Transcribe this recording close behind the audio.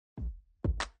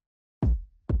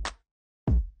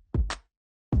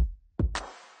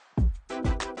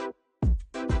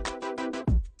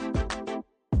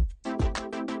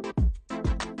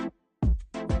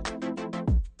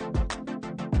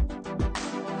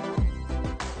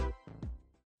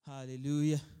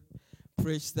Hallelujah.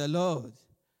 Praise the Lord.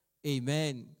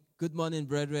 Amen. Good morning,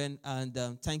 brethren, and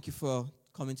thank you for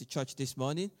coming to church this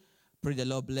morning. Pray the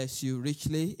Lord bless you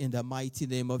richly in the mighty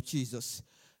name of Jesus.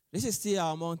 This is still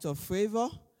our month of favor,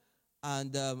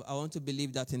 and I want to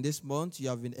believe that in this month you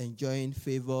have been enjoying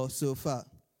favor so far.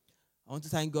 I want to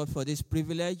thank God for this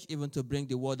privilege, even to bring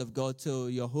the word of God to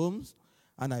your homes.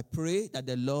 And I pray that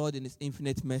the Lord in his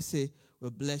infinite mercy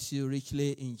will bless you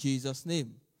richly in Jesus'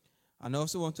 name. And I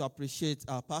also want to appreciate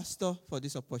our pastor for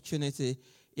this opportunity,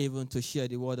 even to share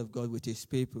the word of God with his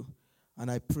people.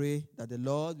 And I pray that the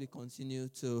Lord will continue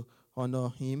to honor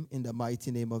him in the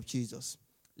mighty name of Jesus.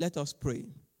 Let us pray.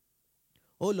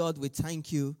 Oh Lord, we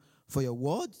thank you for your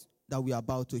word that we are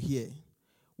about to hear.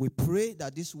 We pray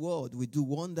that this word will do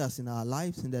wonders in our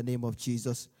lives in the name of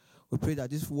Jesus. We pray that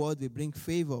this word will bring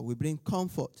favor, will bring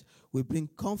comfort. We bring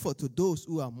comfort to those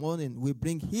who are mourning. We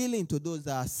bring healing to those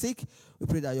that are sick. We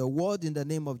pray that your word in the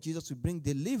name of Jesus will bring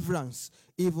deliverance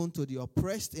even to the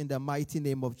oppressed in the mighty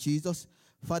name of Jesus.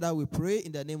 Father, we pray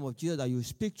in the name of Jesus that you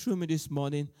speak through me this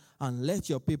morning and let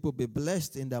your people be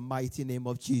blessed in the mighty name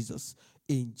of Jesus.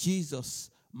 In Jesus'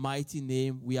 mighty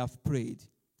name we have prayed.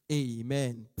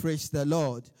 Amen. Praise the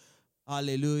Lord.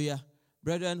 Hallelujah.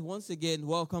 Brethren, once again,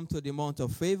 welcome to the month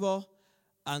of favor.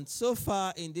 And so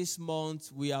far in this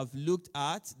month, we have looked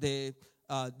at the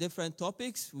different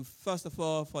topics. First of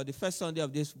all, for the first Sunday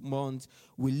of this month,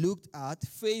 we looked at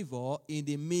favor in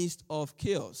the midst of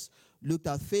chaos. Looked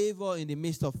at favor in the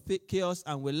midst of chaos,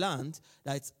 and we learned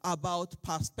that it's about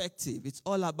perspective. It's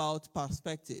all about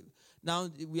perspective. Now,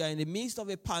 we are in the midst of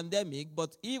a pandemic,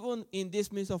 but even in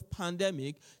this midst of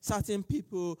pandemic, certain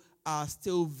people are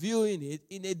still viewing it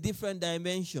in a different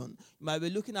dimension. You might be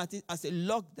looking at it as a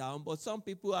lockdown, but some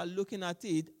people are looking at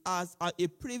it as a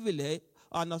privilege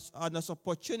and an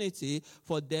opportunity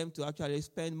for them to actually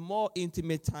spend more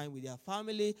intimate time with their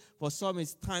family. For some,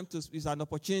 it's an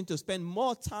opportunity to spend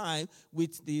more time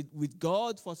with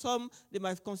God. For some, they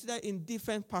might consider in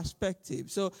different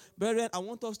perspectives. So, brethren, I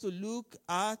want us to look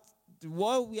at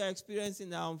what we are experiencing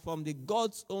now from the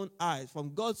God's own eyes,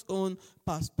 from God's own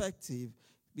perspective,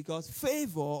 because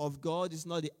favor of God is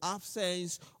not the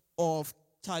absence of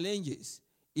challenges.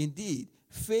 Indeed,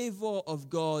 favor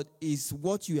of God is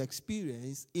what you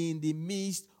experience in the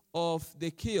midst of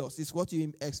the chaos. It's what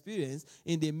you experience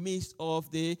in the midst of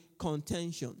the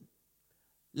contention.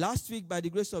 Last week, by the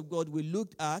grace of God, we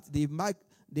looked at the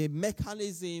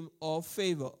mechanism of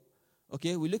favor.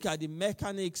 Okay, we look at the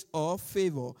mechanics of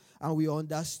favor, and we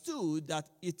understood that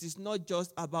it is not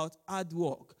just about hard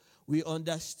work. We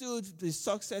understood the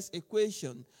success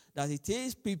equation, that it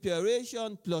is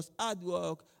preparation plus hard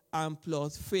work and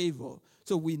plus favor.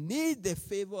 So we need the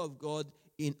favor of God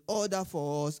in order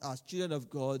for us as children of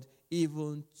God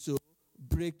even to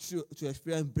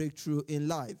experience breakthrough in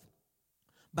life.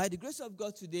 By the grace of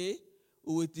God today,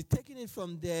 we will be taking it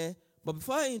from there. But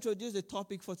before I introduce the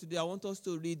topic for today, I want us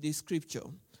to read the scripture.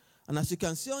 And as you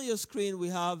can see on your screen, we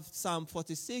have Psalm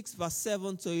 46, verse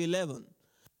 7 to 11.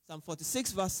 Psalm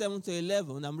 46, verse 7 to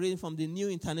 11. I'm reading from the New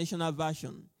International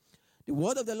Version. The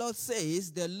word of the Lord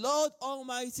says, "The Lord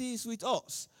Almighty is with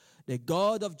us. The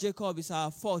God of Jacob is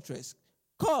our fortress.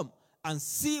 Come and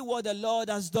see what the Lord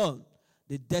has done.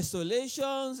 The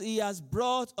desolations he has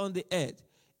brought on the earth.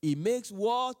 He makes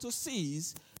war to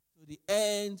cease to the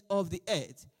end of the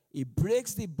earth. He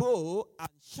breaks the bow and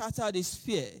shatters the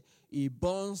spear. He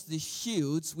burns the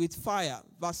shields with fire."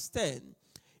 Verse 10.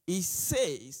 He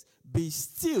says, "Be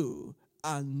still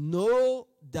and know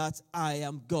that I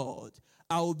am God.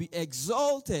 I will be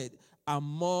exalted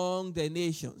among the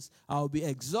nations. I will be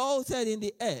exalted in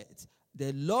the earth.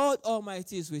 The Lord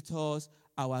Almighty is with us.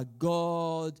 Our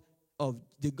God,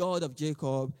 the God of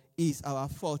Jacob, is our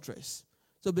fortress."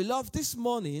 So, beloved, this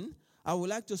morning, I would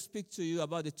like to speak to you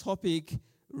about the topic,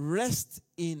 rest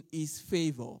in his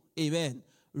favor. Amen.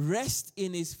 Rest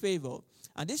in his favor.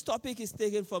 And this topic is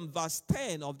taken from verse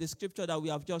 10 of the scripture that we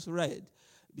have just read.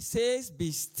 It says,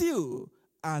 "Be still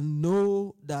and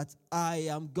know that I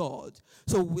am God."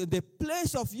 So the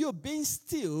place of you being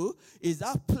still is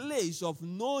that place of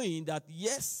knowing that,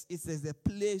 yes, it is a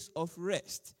place of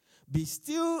rest. Be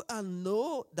still and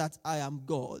know that I am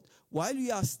God. While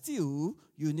you are still,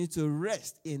 you need to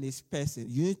rest in his person.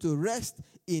 You need to rest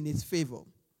in his favor.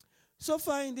 So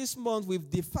far in this month, we've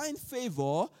defined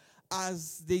favor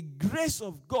as the grace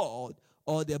of God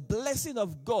or the blessing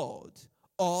of God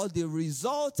or the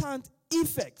resultant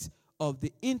effect of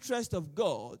the interest of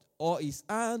God or his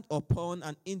hand upon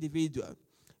an individual.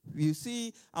 You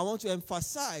see, I want to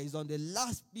emphasize on the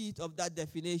last bit of that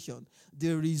definition,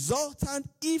 the resultant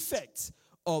effect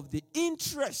of the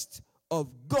interest of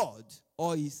God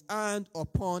or his hand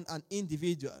upon an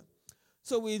individual.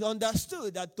 So we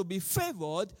understood that to be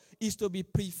favored is to be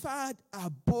preferred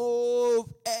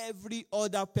above every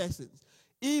other person.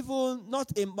 Even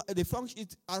not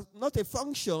a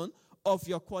function of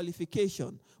your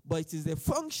qualification, but it is a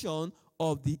function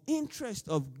of the interest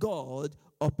of God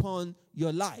upon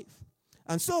your life.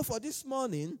 And so for this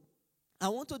morning, I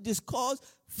want to discuss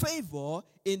favor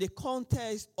in the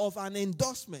context of an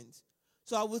endorsement.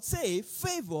 So I would say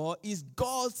favor is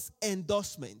God's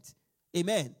endorsement.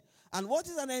 Amen. And what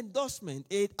is an endorsement?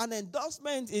 An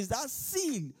endorsement is that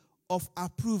seal of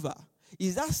approval.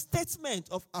 Is that statement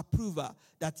of approval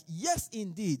that yes,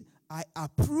 indeed, I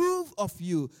approve of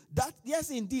you. That yes,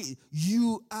 indeed,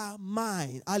 you are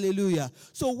mine. Hallelujah.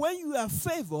 So when you are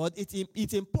favored,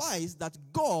 it implies that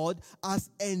God has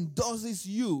endorses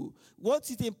you. What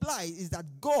it implies is that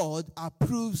God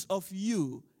approves of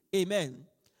you. Amen.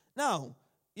 Now,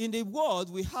 in the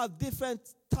world, we have different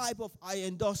type of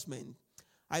endorsement.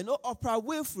 I know Oprah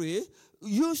Winfrey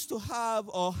used to have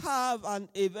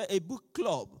a book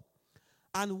club.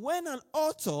 And when an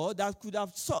author that could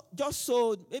have just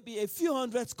sold maybe a few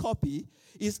hundred copies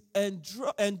is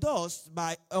endorsed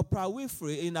by Oprah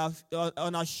Winfrey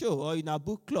on a show or in a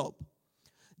book club,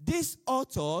 this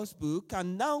author's book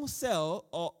can now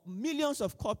sell millions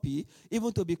of copies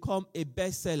even to become a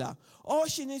bestseller. All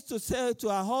she needs to say to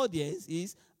her audience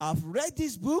is, I've read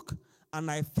this book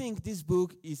and I think this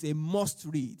book is a must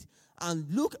read. And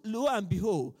lo and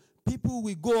behold, people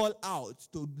will go all out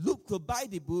to buy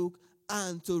the book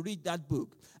and to read that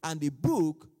book. And the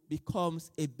book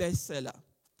becomes a bestseller.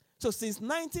 So since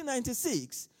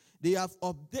 1996,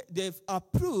 they've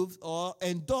approved or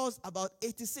endorsed about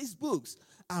 86 books.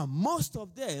 And most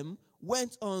of them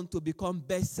went on to become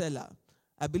bestseller.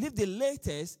 I believe the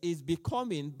latest is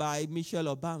Becoming by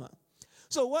Michelle Obama.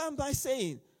 So what am I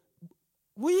saying?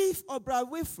 If Oprah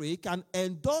Winfrey can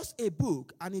endorse a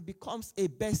book and it becomes a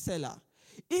bestseller,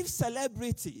 if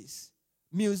celebrities,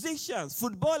 musicians,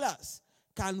 footballers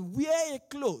can wear a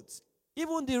cloth,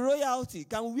 even the royalty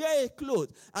can wear a cloth,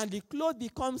 and the cloth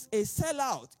becomes a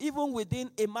sellout, even within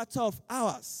a matter of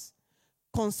hours.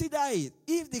 Consider it.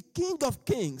 If the King of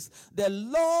Kings, the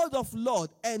Lord of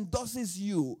Lords, endorses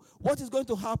you, what is going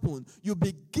to happen? You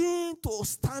begin to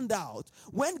stand out.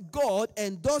 When God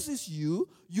endorses you,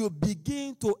 you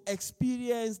begin to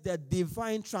experience the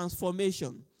divine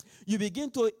transformation. You begin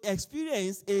to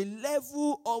experience a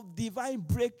level of divine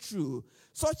breakthrough,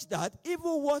 such that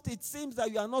even what it seems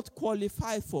that you are not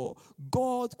qualified for,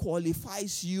 God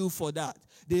qualifies you for that.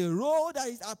 The road that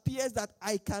it appears that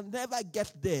I can never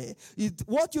get there,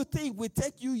 what you think will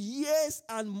take you years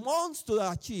and months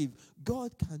to achieve,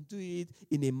 God can do it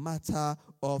in a matter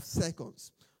of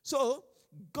seconds. So,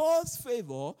 God's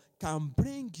favor can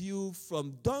bring you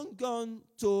from dungeon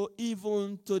to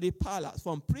even to the palace,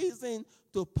 from prison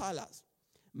to palace.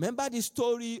 Remember the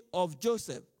story of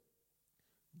Joseph.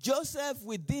 Joseph,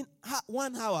 within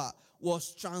 1 hour,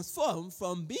 was transformed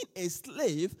from being a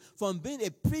slave, from being a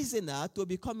prisoner, to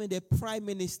becoming the prime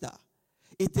minister.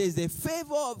 It is the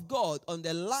favor of God on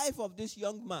the life of this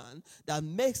young man that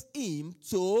makes him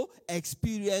to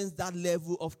experience that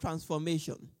level of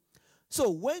transformation. So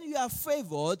when you are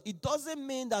favored, it doesn't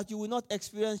mean that you will not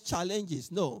experience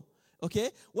challenges. No.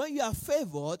 Okay? When you are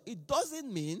favored, it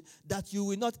doesn't mean that you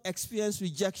will not experience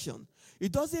rejection.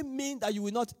 It doesn't mean that you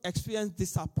will not experience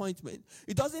disappointment.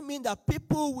 It doesn't mean that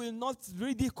people will not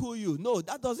ridicule you. No,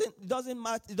 that doesn't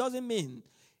matter. It doesn't mean.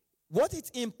 What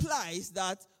it implies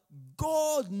that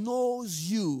God knows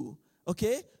you.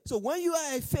 Okay? So when you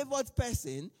are a favored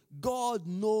person, God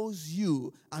knows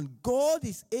you. And God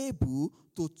is able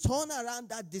to turn around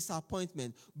that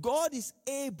disappointment. God is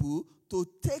able to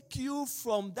take you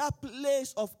from that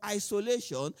place of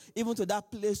isolation even to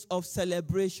that place of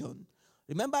celebration.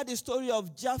 Remember the story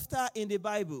of Jephthah in the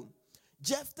Bible.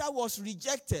 Jephthah was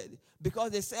rejected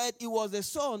because they said he was the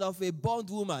son of a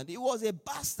bondwoman. He was a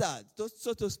bastard,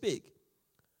 so to speak.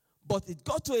 But it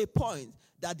got to a point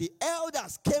that the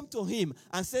elders came to him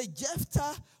and said,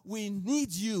 Jephthah, we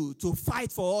need you to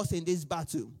fight for us in this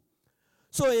battle.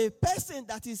 So a person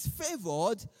that is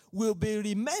favored will be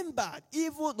remembered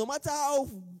even no matter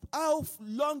how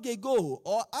long ago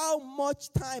or how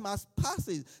much time has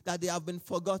passed that they have been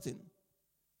forgotten.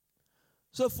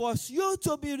 So for you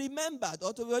to be remembered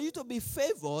or for you to be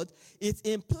favored, it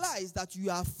implies that you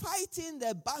are fighting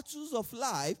the battles of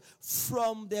life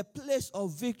from the place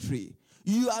of victory.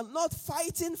 You are not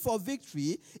fighting for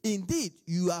victory. Indeed,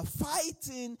 you are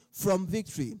fighting from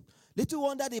victory. Little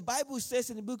wonder the Bible says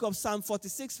in the book of Psalm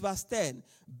 46 verse 10,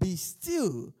 be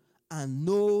still and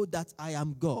know that I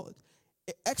am God.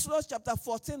 Exodus chapter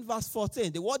 14, verse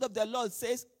 14, the word of the Lord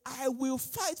says, I will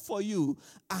fight for you,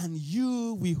 and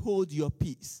you will hold your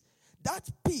peace. That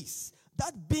peace,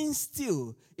 that being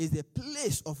still, is a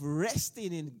place of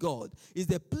resting in God, is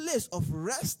the place of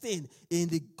resting in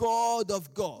the God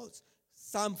of gods.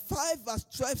 Psalm 5, verse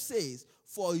 12 says,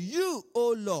 for you,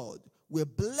 O Lord, will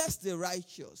bless the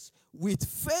righteous. With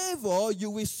favor, you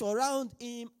will surround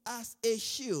him as a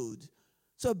shield.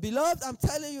 So, beloved, I'm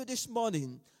telling you this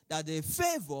morning that the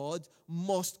favored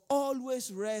must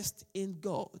always rest in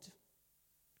God.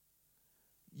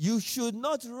 You should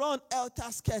not run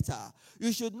helter-skelter.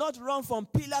 You should not run from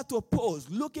pillar to post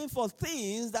looking for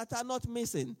things that are not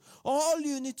missing. All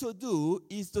you need to do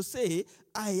is to say,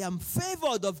 I am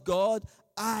favored of God.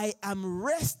 I am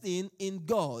resting in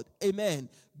God. Amen.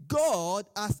 God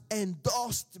has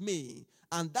endorsed me,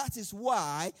 and that is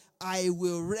why I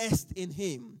will rest in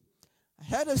him. I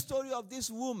heard a story of this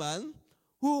woman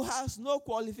who has no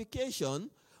qualification,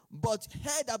 but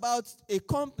heard about a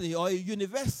company or a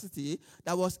university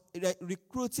that was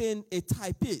recruiting a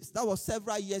typist. That was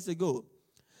several years ago.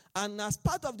 And as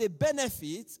part of the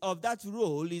benefits of that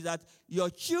role is that your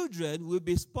children will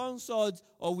be sponsored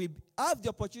or will have the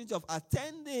opportunity of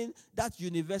attending that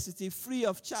university free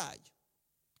of charge.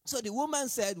 So the woman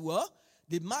said, well,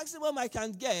 the maximum I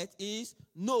can get is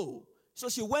no. So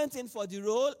she went in for the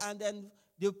role, and then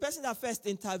the person that first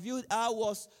interviewed her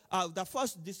that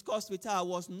first discussed with her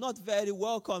was not very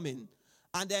welcoming.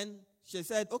 And then she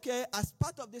said, okay, as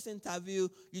part of this interview,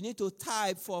 you need to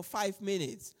type for 5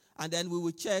 minutes. And then we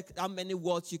will check how many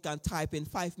words you can type in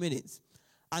 5 minutes.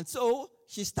 And so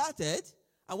she started,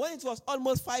 and when it was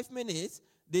almost 5 minutes,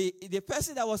 the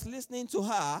person that was listening to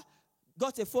her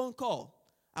got a phone call.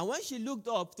 And when she looked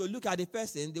up to look at the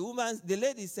person, the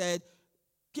lady said,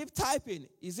 keep typing.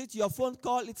 Is it your phone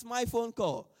call? It's my phone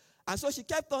call. And so she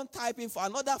kept on typing for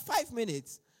another 5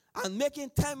 minutes and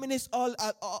making 10 minutes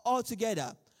all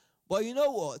together. But you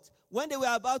know what? When they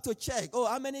were about to check,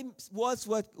 how many words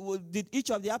did each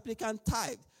of the applicants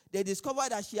type? They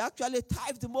discovered that she actually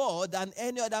typed more than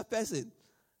any other person.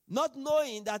 Not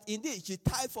knowing that indeed she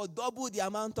typed for double the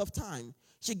amount of time.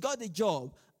 She got the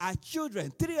job. Our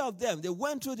children, 3 of them, they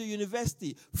went through the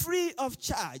university free of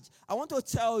charge. I want to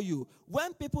tell you,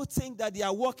 when people think that they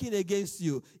are working against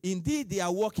you, indeed they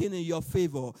are working in your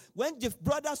favor. When the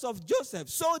brothers of Joseph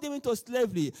sold him into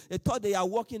slavery, they thought they are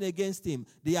working against him.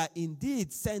 They are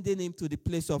indeed sending him to the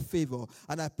place of favor.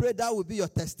 And I pray that will be your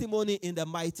testimony in the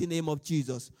mighty name of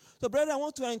Jesus. So, brother, I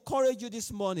want to encourage you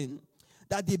this morning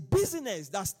that the business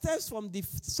that stems from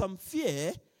some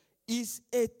fear is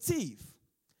a thief.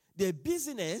 The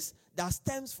business that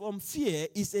stems from fear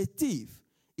is a thief.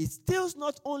 It steals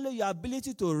not only your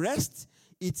ability to rest,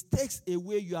 it takes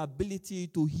away your ability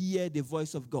to hear the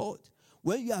voice of God.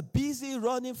 When you are busy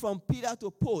running from pillar to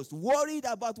post, worried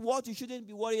about what you shouldn't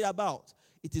be worried about,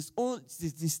 it is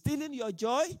stealing your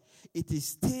joy. It is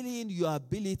stealing your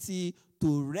ability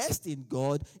to rest in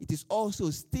God. It is also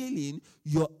stealing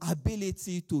your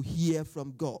ability to hear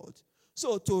from God.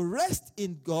 So to rest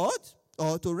in God,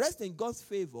 or to rest in God's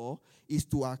favor, is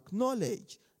to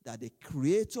acknowledge that the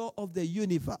creator of the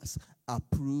universe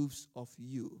approves of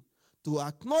you. To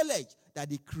acknowledge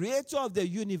that the creator of the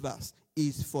universe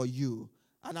is for you.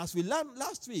 And as we learned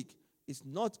last week, it's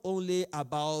not only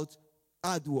about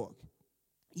hard work.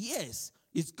 Yes,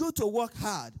 it's good to work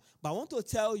hard, but I want to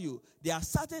tell you, there are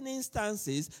certain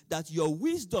instances that your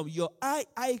wisdom, your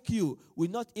IQ will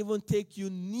not even take you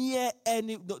near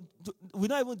will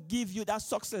not even give you that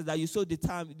success that you so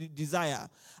desire.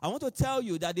 I want to tell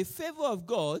you that the favor of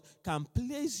God can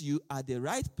place you at the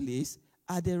right place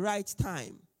at the right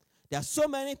time. There are so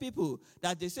many people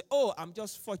that they say, I'm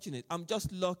just fortunate, I'm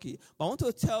just lucky. But I want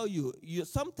to tell you,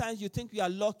 sometimes you think you are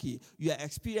lucky, you are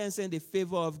experiencing the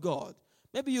favor of God.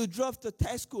 Maybe you drove to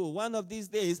test school one of these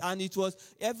days and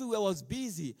everywhere was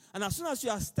busy. And as soon as you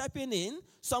are stepping in,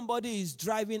 somebody is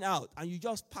driving out and you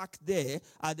just park there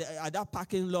at that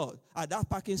parking lot, at that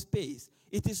parking space.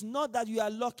 It is not that you are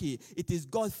lucky. It is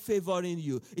God favoring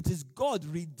you. It is God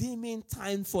redeeming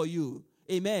time for you.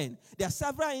 Amen. There are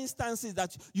several instances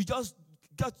that you just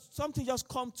got something just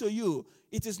come to you.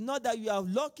 It is not that you are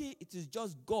lucky. It is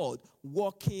just God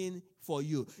working for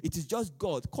you. It is just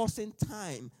God causing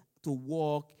time to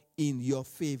walk in your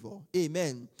favor.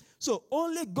 Amen. So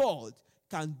only God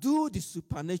can do the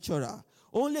supernatural.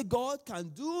 Only God can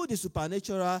do the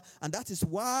supernatural, and that is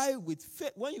why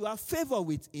when you have favor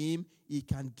with him, he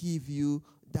can give you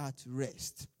that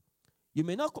rest. You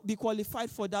may not be qualified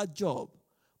for that job,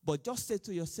 but just say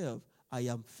to yourself, I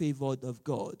am favored of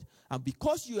God. And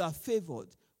because you are favored,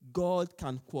 God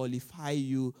can qualify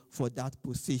you for that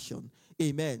position.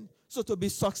 Amen. So to be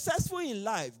successful in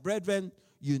life, brethren,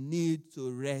 you need to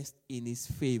rest in his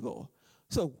favor.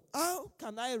 So how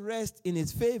can I rest in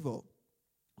his favor?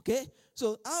 Okay,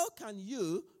 so how can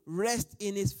you rest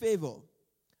in his favor?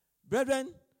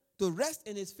 Brethren, to rest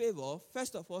in his favor,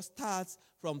 first of all, starts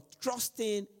from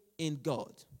trusting in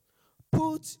God.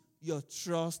 Put your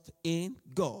trust in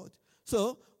God.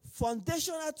 So,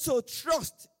 foundational to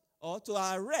trust or to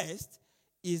our rest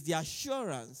is the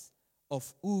assurance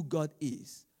of who God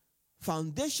is.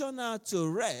 Foundational to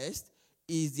rest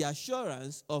is the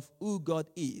assurance of who God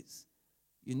is.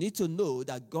 You need to know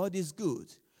that God is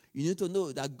good. You need to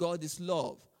know that God is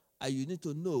love. And you need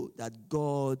to know that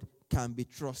God can be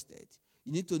trusted.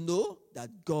 You need to know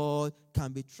that God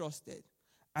can be trusted.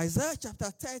 Isaiah chapter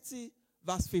 30,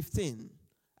 verse 15.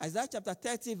 Isaiah chapter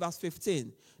 30, verse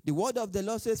 15. The word of the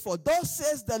Lord says, "For thus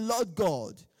says the Lord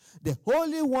God, the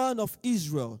Holy One of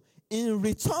Israel, in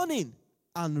returning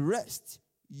and rest,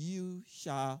 you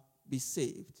shall be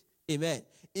saved." Amen.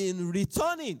 In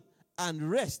returning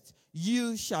and rest,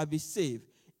 you shall be saved.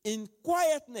 In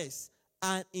quietness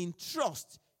and in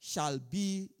trust shall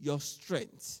be your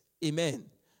strength. Amen.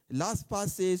 The last part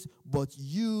says, "But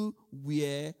you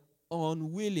were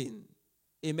unwilling."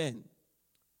 Amen.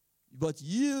 But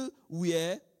you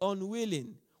were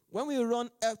unwilling. When we run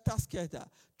helter-skelter,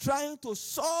 trying to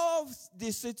solve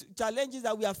the challenges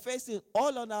that we are facing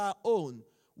all on our own,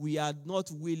 we are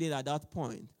not willing at that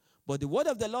point. But the word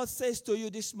of the Lord says to you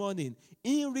this morning,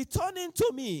 in returning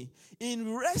to me,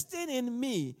 in resting in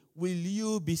me, will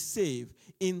you be saved.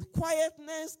 In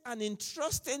quietness and in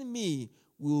trusting me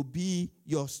will be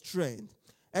your strength.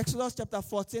 Exodus chapter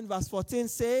 14, verse 14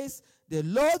 says, "The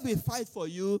Lord will fight for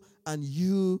you, and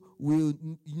you will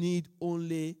need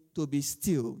only to be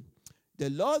still." The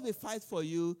Lord will fight for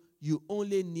you. You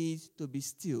only need to be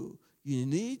still. You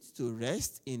need to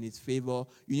rest in his favor.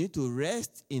 You need to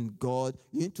rest in God.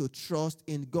 You need to trust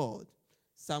in God.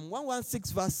 Psalm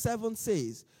 116 verse 7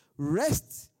 says,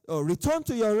 "Rest, or return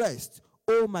to your rest,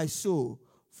 O my soul,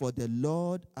 for the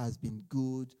Lord has been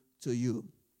good to you."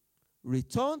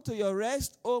 Return to your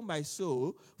rest, O my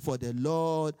soul, for the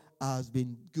Lord has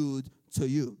been good to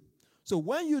you. So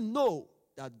when you know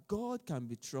that God can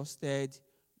be trusted,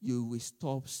 you will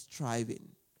stop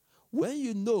striving. When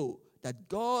you know that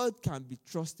God can be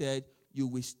trusted, you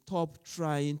will stop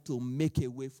trying to make a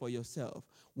way for yourself.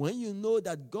 When you know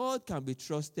that God can be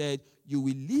trusted, you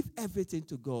will leave everything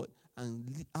to God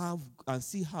and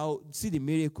see the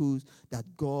miracles that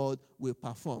God will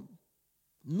perform.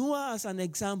 Noah, as an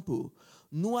example,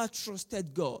 Noah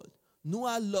trusted God.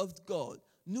 Noah loved God.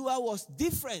 Noah was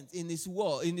different in his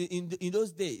world in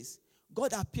those days.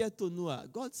 God appeared to Noah.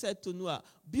 God said to Noah,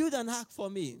 "Build an ark for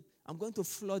me. I'm going to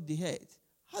flood the earth."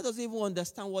 How does he even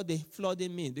understand what the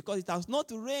flooding means? Because it has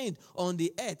not rained on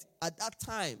the earth at that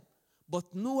time.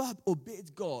 But Noah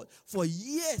obeyed God. For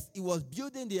years, he was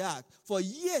building the ark. For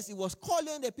years, he was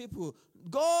calling the people.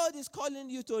 God is calling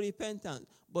you to repentance.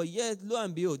 But yet, lo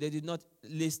and behold, they did not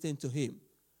listen to him.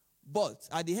 But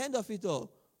at the end of it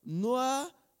all, Noah,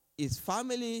 his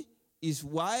family, his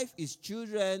wife, his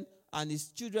children, and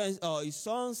his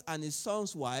sons and his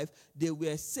son's wife, they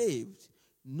were saved.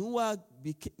 Noah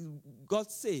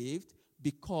got saved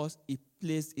because he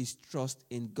placed his trust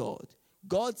in God.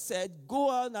 God said, "Go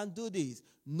on and do this."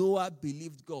 Noah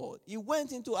believed God. He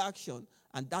went into action,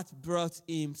 and that brought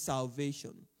him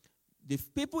salvation. The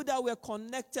people that were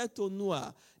connected to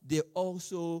Noah, they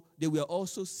were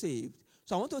also saved.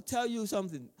 So I want to tell you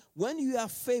something. When you are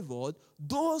favored,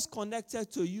 those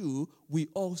connected to you will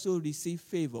also receive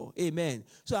favor. Amen.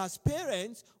 So as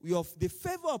parents, the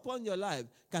favor upon your life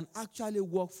can actually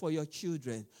work for your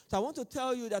children. So I want to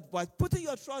tell you that by putting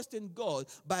your trust in God,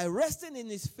 by resting in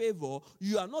his favor,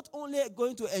 you are not only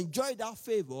going to enjoy that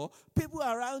favor, people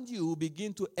around you will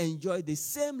begin to enjoy the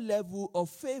same level of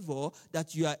favor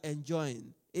that you are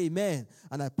enjoying. Amen.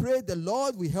 And I pray the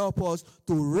Lord will help us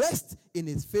to rest in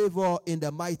his favor in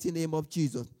the mighty name of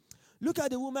Jesus. Look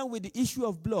at the woman with the issue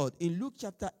of blood in Luke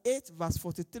chapter 8, verse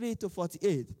 43 to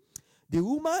 48. The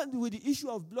woman with the issue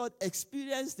of blood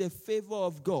experienced the favor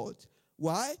of God.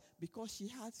 Why? Because she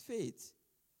had faith.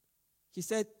 She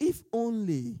said, "If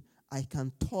only I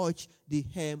can touch the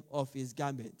hem of his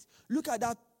garment." Look at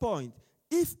that point.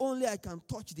 If only I can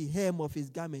touch the hem of his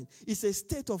garment. It's a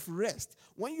state of rest.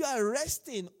 When you are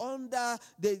resting under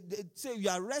say you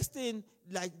are resting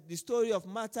like the story of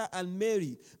Martha and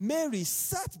Mary. Mary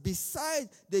sat beside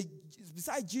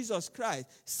Jesus Christ,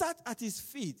 sat at his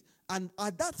feet, And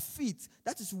at that feet,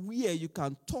 that is where you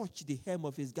can touch the hem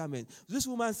of his garment. This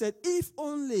woman said, if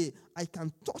only I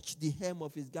can touch the hem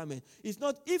of his garment. It's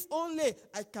not if only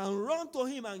I can run to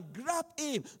him and grab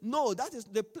him. No, that is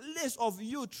the place of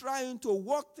you trying to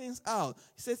work things out.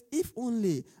 He says, if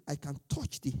only I can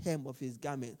touch the hem of his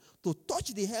garment. To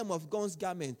touch the hem of God's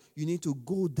garment, you need to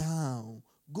go down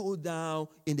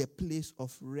in the place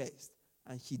of rest.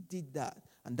 And she did that.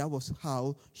 And that was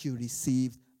how she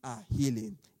received her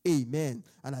healing. Amen.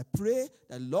 And I pray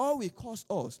that Lord will cause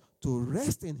us to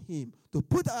rest in him, to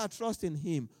put our trust in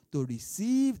him, to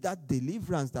receive that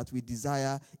deliverance that we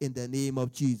desire in the name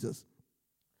of Jesus.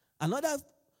 Another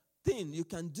thing you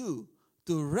can do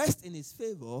to rest in his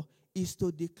favor is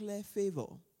to declare favor.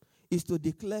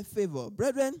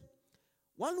 Brethren,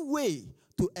 one way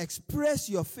to express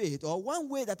your faith, or one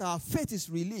way that our faith is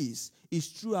released, is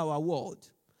through our word.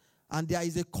 And there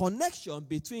is a connection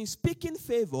between speaking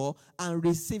favor and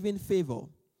receiving favor.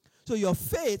 So your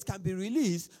faith can be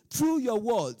released through your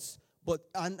words.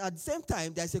 And at the same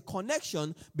time, there's a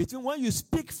connection between when you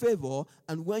speak favor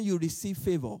and when you receive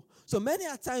favor. So many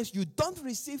a times you don't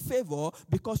receive favor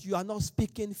because you are not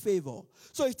speaking favor.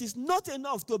 So it is not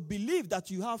enough to believe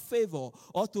that you have favor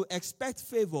or to expect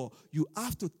favor. You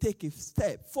have to take a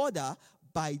step further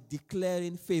by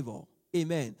declaring favor.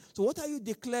 Amen. So what are you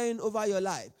declaring over your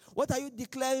life? What are you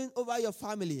declaring over your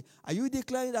family? Are you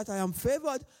declaring that I am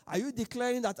favored? Are you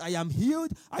declaring that I am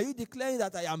healed? Are you declaring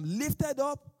that I am lifted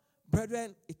up?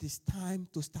 Brethren, it is time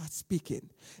to start speaking.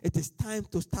 It is time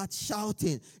to start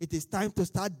shouting. It is time to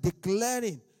start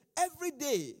declaring. Every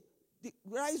day,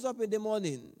 rise up in the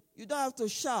morning. You don't have to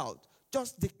shout.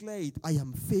 Just declare it. I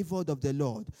am favored of the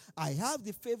Lord. I have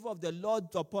the favor of the Lord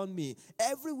upon me.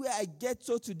 Everywhere I get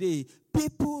to today,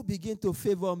 people begin to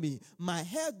favor me. My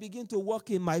health begin to work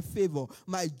in my favor.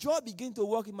 My job begin to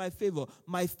work in my favor.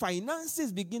 My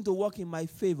finances begin to work in my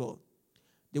favor.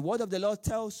 The word of the Lord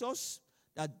tells us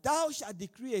that thou shalt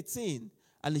decree a thing,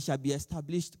 and it shall be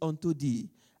established unto thee,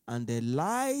 and the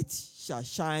light shall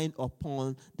shine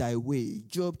upon thy way.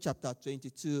 Job chapter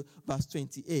 22, verse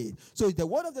 28. So the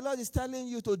word of the Lord is telling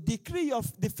you to decree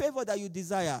the favor that you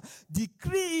desire.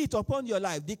 Decree it upon your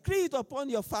life. Decree it upon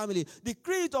your family.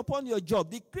 Decree it upon your job.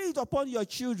 Decree it upon your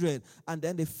children. And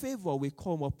then the favor will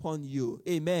come upon you.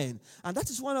 Amen. And that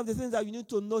is one of the things that you need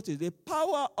to notice. The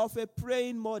power of a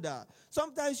praying mother.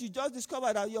 Sometimes you just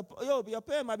discover that your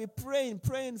parent might be praying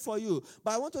for you.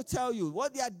 But I want to tell you,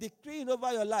 what they are decreeing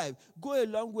over your life go a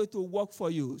long way to work for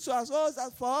you. So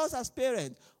for us as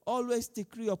parents, always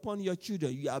decree upon your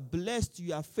children. You are blessed,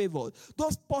 you are favored.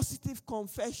 Those positive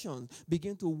confessions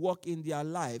begin to work in their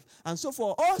life. And so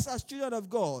for us as children of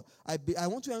God, I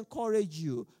want to encourage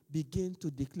you, begin to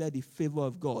declare the favor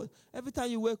of God. Every time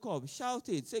you wake up, shout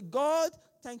it. Say, God,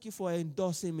 thank you for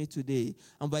endorsing me today.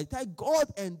 And by the time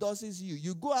God endorses you,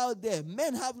 you go out there.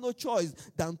 Men have no choice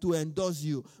than to endorse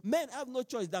you. Men have no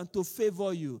choice than to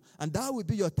favor you. And that will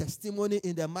be your testimony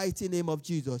in the mighty name of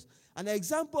Jesus. An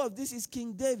example of this is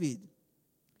King David.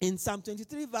 In Psalm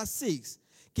 23 verse 6,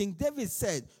 King David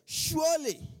said,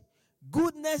 surely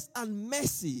goodness and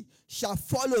mercy shall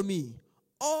follow me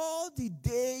all the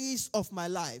days of my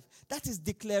life. That is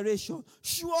declaration.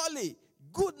 Surely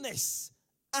goodness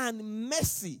and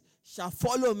mercy shall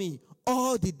follow me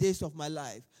all the days of my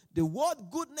life. The word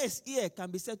goodness here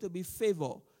can be said to be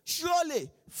favor. Surely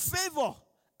favor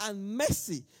and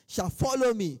mercy shall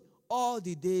follow me all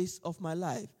the days of my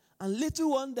life. And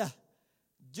little wonder,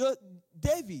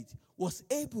 David was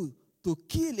able to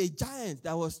kill a giant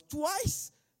that was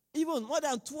twice, even more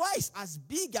than twice as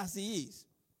big as he is.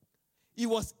 He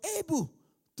was able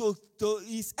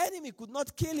his enemy could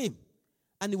not kill him.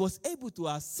 And he was able to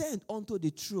ascend onto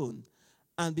the throne.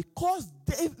 And because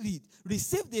David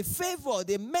received the favor,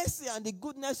 the mercy, and the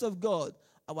goodness of God,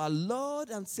 our Lord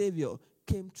and Savior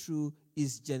came through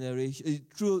his generation,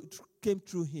 came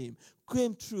through him,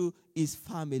 came through his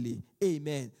family.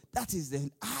 Amen. That is the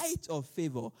height of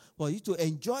favor. For you to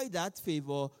enjoy that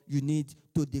favor, you need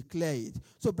to declare it.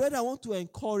 So, brother, I want to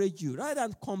encourage you, rather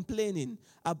than complaining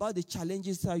about the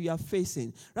challenges that you are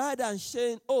facing, rather than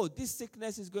saying, oh, this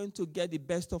sickness is going to get the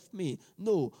best of me.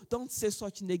 No, don't say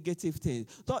such negative things.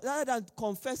 Rather than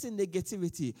confessing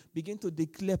negativity, begin to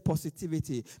declare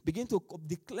positivity. Begin to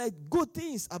declare good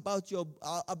things about your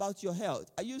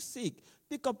health. Are you sick?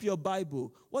 Pick up your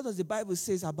Bible. What does the Bible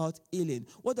say about healing?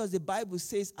 What does the Bible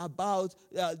say about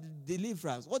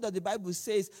deliverance? What does the Bible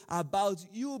say about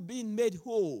you being made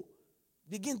whole?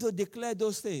 Begin to declare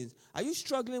those things. Are you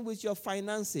struggling with your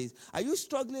finances? Are you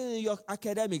struggling in your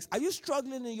academics? Are you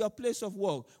struggling in your place of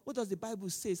work? What does the Bible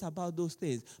say about those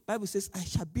things? The Bible says, I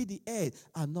shall be the head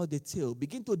and not the tail.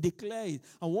 Begin to declare it.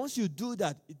 And once you do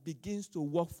that, it begins to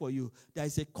work for you. There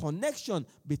is a connection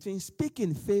between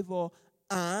speaking favor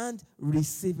and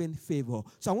receiving favor.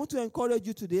 So I want to encourage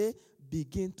you today,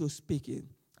 begin to speak it.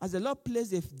 As the Lord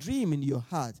placed a dream in your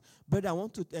heart, brother, I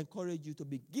want to encourage you to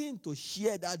begin to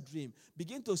share that dream.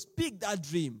 Begin to speak that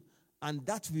dream. And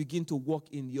that will begin to work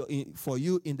for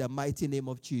you in the mighty name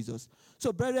of Jesus.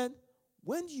 So, brethren,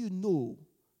 when you know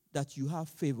that you have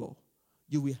favor,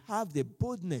 you will have the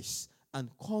boldness and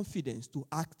confidence to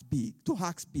act big, to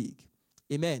act big.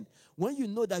 Amen. When you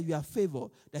know that you have favor,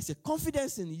 there's a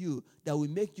confidence in you that will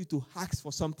make you to ask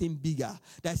for something bigger.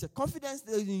 There's a confidence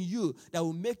in you that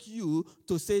will make you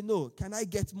to say, no, can I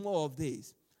get more of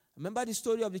this? Remember the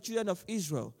story of the children of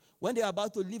Israel. When they were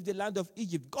about to leave the land of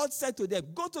Egypt, God said to them,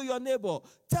 go to your neighbor,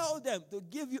 tell them to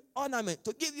give you ornament,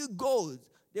 to give you gold.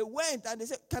 They went and they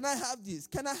said, can I have this?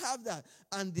 Can I have that?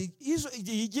 And the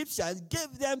Egyptians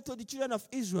gave them to the children of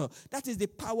Israel. That is the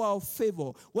power of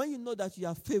favor. When you know that you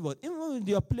are favored, even in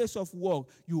your place of work,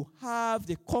 you have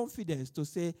the confidence to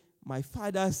say, my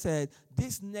father said,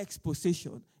 this next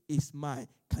position is mine.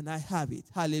 Can I have it?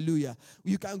 Hallelujah.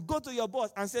 You can go to your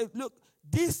boss and say, look,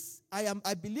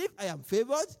 I believe I am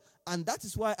favored, and that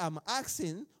is why I'm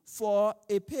asking for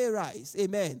a pay rise.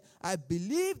 Amen. I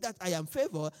believe that I am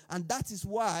favored, and that is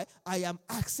why I am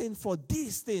asking for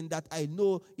this thing that I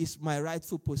know is my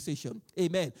rightful position.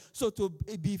 Amen. So to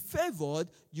be favored,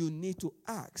 you need to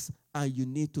ask, and you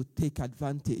need to take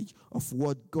advantage of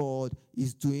what God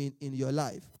is doing in your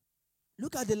life.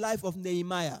 Look at the life of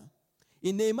Nehemiah.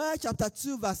 In Nehemiah chapter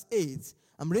 2, verse 8,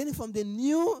 I'm reading from the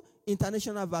New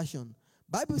International Version.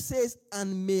 Bible says,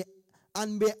 and may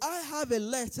I have a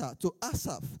letter to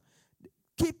Asaph,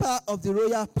 keeper of the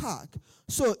royal park,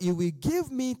 so he will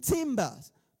give me timbers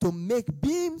to make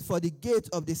beams for the gate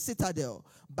of the citadel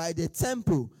by the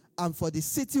temple and for the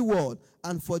city wall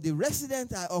and for the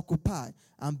residence I occupy.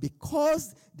 And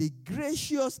because the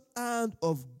gracious hand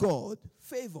of God,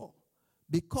 favor,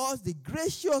 because the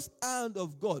gracious hand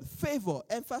of God, favor,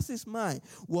 emphasis mine,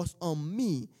 was on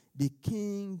me, the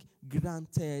king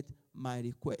granted my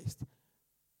request.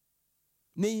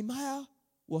 Nehemiah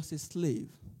was a slave,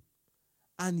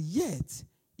 and yet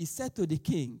he said to the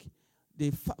king,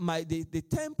 the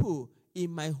temple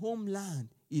in my homeland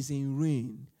is in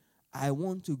ruin. I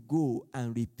want to go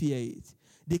and repair it.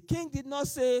 The king did not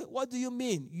say, what do you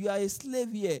mean? You are a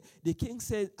slave here. The king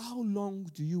said, how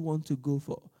long do you want to go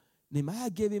for? Nehemiah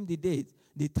gave him the date,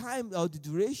 the time or the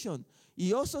duration.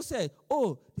 He also said,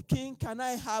 oh, the king, can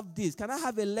I have this? Can I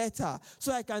have a letter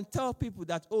so I can tell people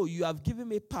that, oh, you have given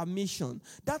me permission?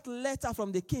 That letter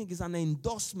from the king is an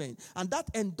endorsement. And that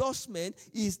endorsement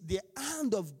is the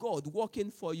hand of God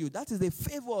working for you. That is the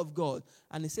favor of God.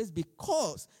 And it says,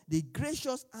 because the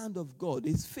gracious hand of God,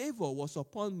 his favor was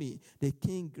upon me, the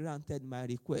king granted my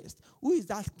request. Who is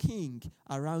that king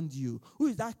around you? Who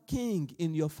is that king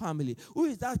in your family? Who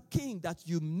is that king that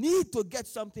you need to get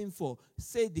something for?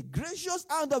 Say, the gracious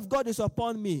hand of God is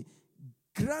upon me.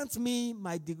 Grant me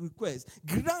my request.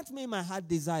 Grant me my heart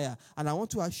desire. And I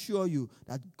want to assure you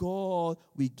that God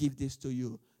will give this to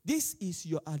you. This is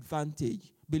your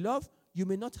advantage. Beloved, you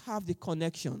may not have the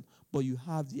connection, but you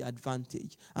have the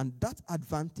advantage. And that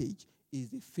advantage is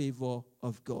the favor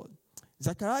of God.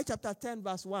 Zechariah chapter 10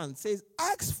 verse 1 says,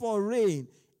 ask for rain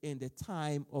in the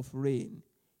time of rain.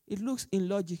 It looks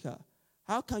illogical.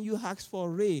 How can you ask for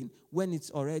rain when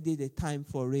it's already the time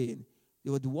for rain?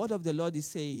 The word of the Lord is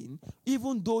saying,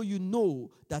 even though you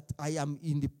know that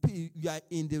you are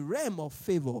in the realm of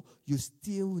favor, you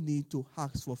still need to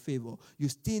ask for favor. You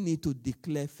still need to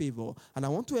declare favor. And I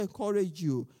want to encourage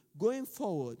you, going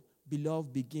forward,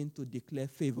 beloved, begin to declare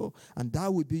favor. And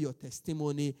that will be your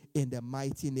testimony in the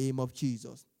mighty name of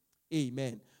Jesus.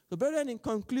 Amen. So, brethren, in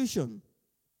conclusion,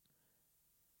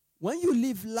 when you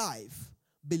live life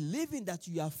believing that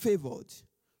you are favored,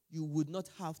 you would not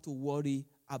have to worry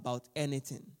about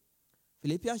anything.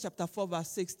 Philippians chapter 4 verse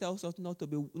 6 tells us not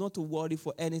to worry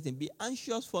for anything. Be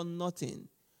anxious for nothing,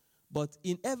 but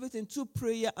in everything through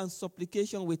prayer and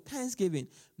supplication with thanksgiving,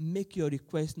 make your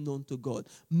request known to God.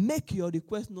 Make your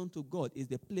request known to God is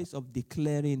the place of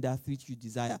declaring that which you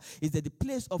desire. It's the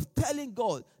place of telling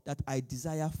God that I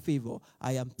desire favor.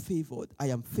 I am favored. I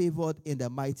am favored in the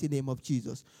mighty name of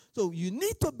Jesus. So you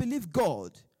need to believe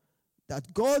God,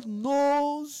 that God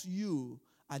knows you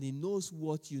and he knows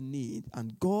what you need,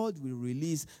 and God will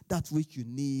release that which you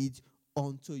need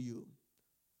unto you.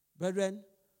 Brethren,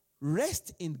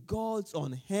 rest in God's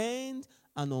own hand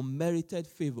and unmerited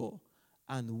favor,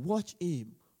 and watch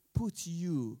him put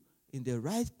you in the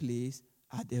right place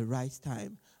at the right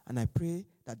time. And I pray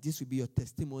that this will be your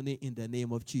testimony in the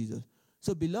name of Jesus.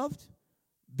 So, beloved,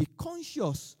 be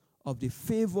conscious of the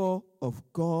favor of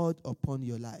God upon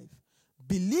your life.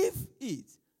 Believe it.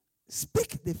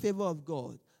 Speak the favor of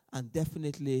God, and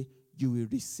definitely you will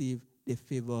receive the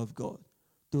favor of God.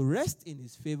 To rest in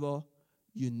his favor,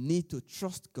 you need to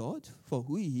trust God for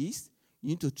who he is. You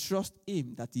need to trust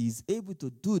him that he is able to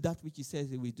do that which he says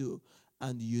he will do.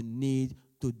 And you need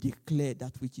to declare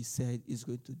that which he said is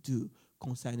going to do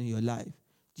concerning your life.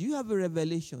 Do you have a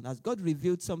revelation? Has God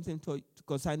revealed something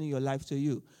concerning your life to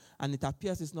you, and it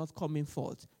appears it's not coming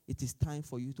forth? It is time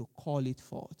for you to call it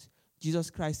forth. Jesus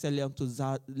Christ said unto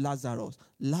Lazarus,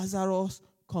 Lazarus,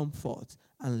 come forth.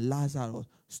 And Lazarus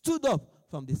stood up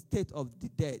from the state of the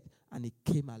dead, and he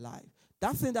came alive.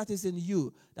 That thing that is in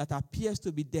you that appears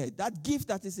to be dead, that gift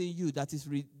that is in you that is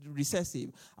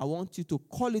recessive, I want you to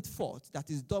call it forth, that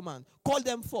is dormant. Call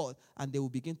them forth, and they will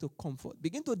begin to come forth.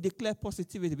 Begin to declare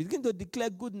positivity. Begin to declare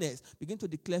goodness. Begin to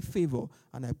declare favor.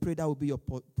 And I pray that will be your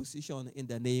position in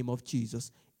the name of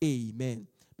Jesus. Amen.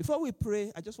 Before we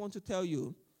pray, I just want to tell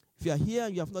you, if you are here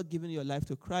and you have not given your life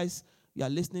to Christ, you are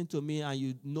listening to me and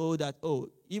you know that,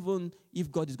 even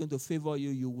if God is going to favor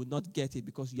you, you will not get it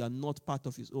because you are not part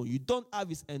of his own. You don't have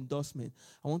his endorsement.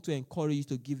 I want to encourage you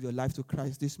to give your life to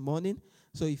Christ this morning.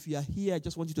 So if you are here, I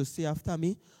just want you to say after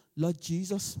me, Lord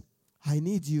Jesus, I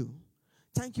need you.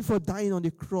 Thank you for dying on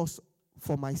the cross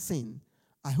for my sin.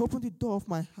 I open the door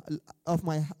of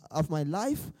my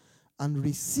life and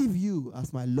receive you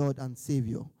as my Lord and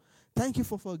Savior. Thank you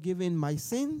for forgiving my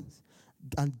sins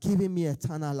and giving me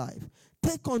eternal life.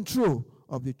 Take control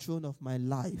of the throne of my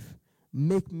life.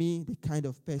 Make me the kind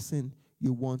of person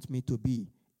you want me to be,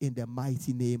 in the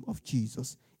mighty name of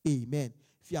Jesus. Amen.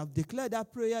 If you have declared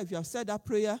that prayer, if you have said that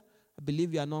prayer, I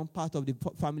believe you are now part of the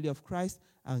family of Christ,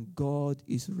 and God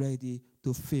is ready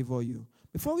to favor you.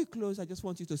 Before we close, I just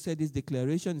want you to say this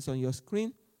declaration. It's on your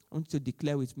screen. I want you to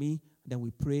declare with me, then we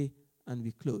pray and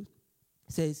we close.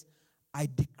 It says, I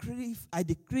decree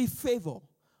favor.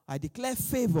 I declare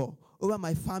favor over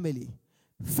my family,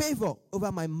 favor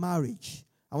over my marriage.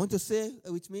 I want to say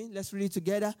with me, let's read it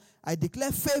together. I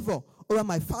declare favor over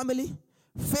my family,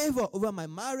 favor over my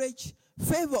marriage,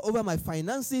 favor over my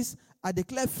finances. I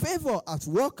declare favor at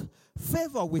work,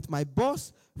 favor with my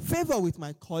boss, favor with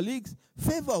my colleagues,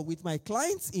 favor with my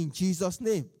clients in Jesus'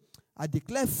 name. I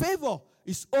declare favor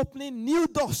is opening new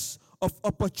doors of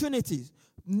opportunities,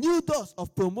 new doors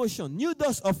of promotion, new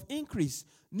doors of increase,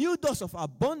 new doors of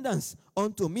abundance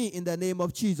unto me in the name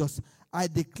of Jesus. I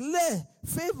declare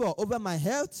favor over my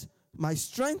health, my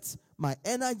strength, my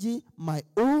energy, my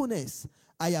wholeness.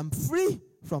 I am free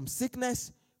from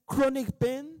sickness, chronic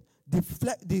pain,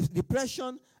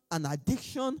 depression, and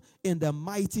addiction in the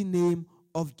mighty name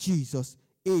of Jesus.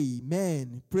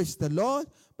 Amen. Praise the Lord.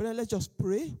 But let's just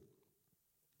pray.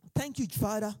 Thank you,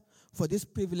 Father, for this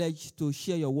privilege to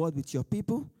share your word with your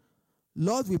people.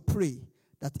 Lord, we pray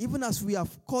that even as we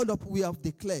have called up, we have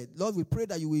declared, Lord, we pray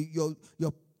that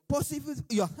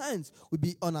your hands will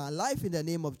be on our life in the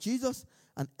name of Jesus,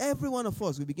 and every one of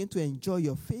us will begin to enjoy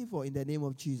your favor in the name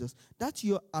of Jesus. That's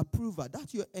your approval,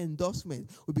 that's your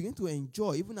endorsement. We begin to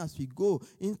enjoy even as we go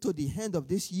into the end of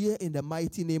this year in the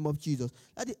mighty name of Jesus.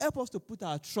 That it help us to put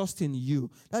our trust in you.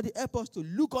 That it help us to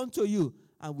look unto you.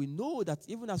 And we know that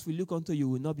even as we look unto you,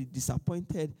 we will not be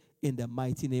disappointed in the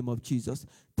mighty name of Jesus.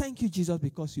 Thank you, Jesus,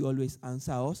 because you always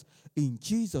answer us. In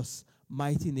Jesus'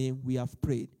 mighty name we have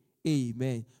prayed.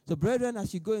 Amen. So, brethren,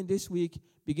 as you go in this week,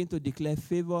 begin to declare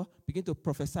favor, begin to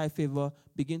prophesy favor,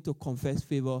 begin to confess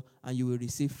favor, and you will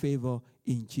receive favor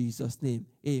in Jesus' name.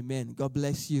 Amen. God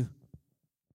bless you.